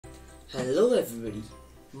Hello everybody,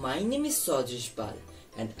 my name is Pal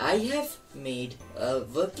and I have made a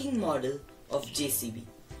working model of JCB.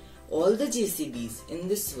 All the JCBs in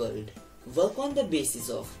this world work on the basis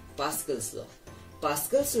of Pascal's law.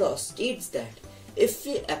 Pascal's law states that if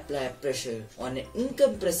we apply pressure on an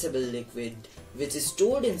incompressible liquid which is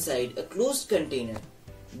stored inside a closed container,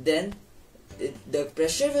 then the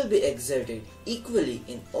pressure will be exerted equally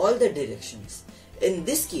in all the directions. In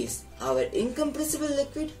this case, our incompressible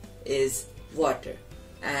liquid is water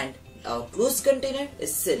and our closed container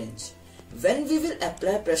is syringe. When we will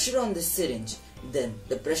apply pressure on the syringe, then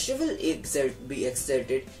the pressure will be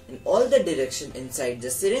exerted in all the direction inside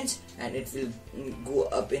the syringe, and it will go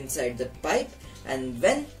up inside the pipe, and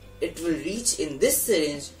when it will reach in this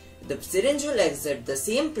syringe, the syringe will exert the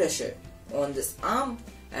same pressure on this arm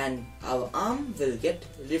and our arm will get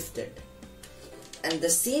lifted. And the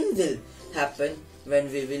same will happen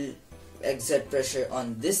when we will exert pressure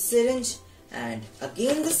on this syringe, and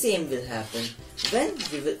again the same will happen when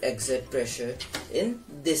we will exert pressure in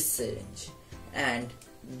this syringe. And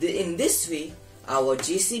in this way our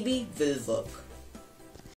JCB will work.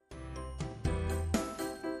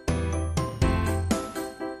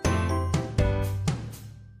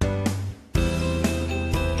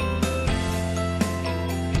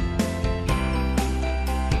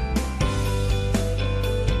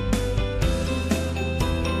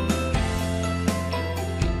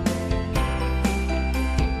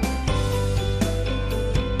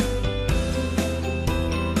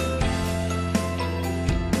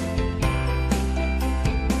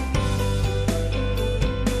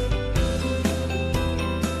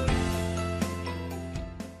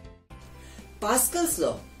 Pascal's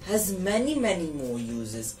law has many more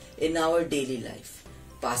uses in our daily life.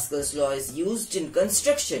 Pascal's law is used in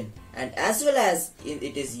construction and as well as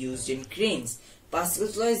it is used in cranes.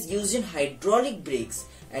 Pascal's law is used in hydraulic brakes,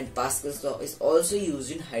 and Pascal's law is also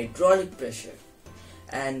used in hydraulic pressure.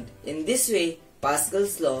 And in this way,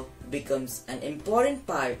 Pascal's law becomes an important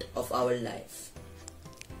part of our life.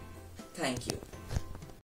 Thank you.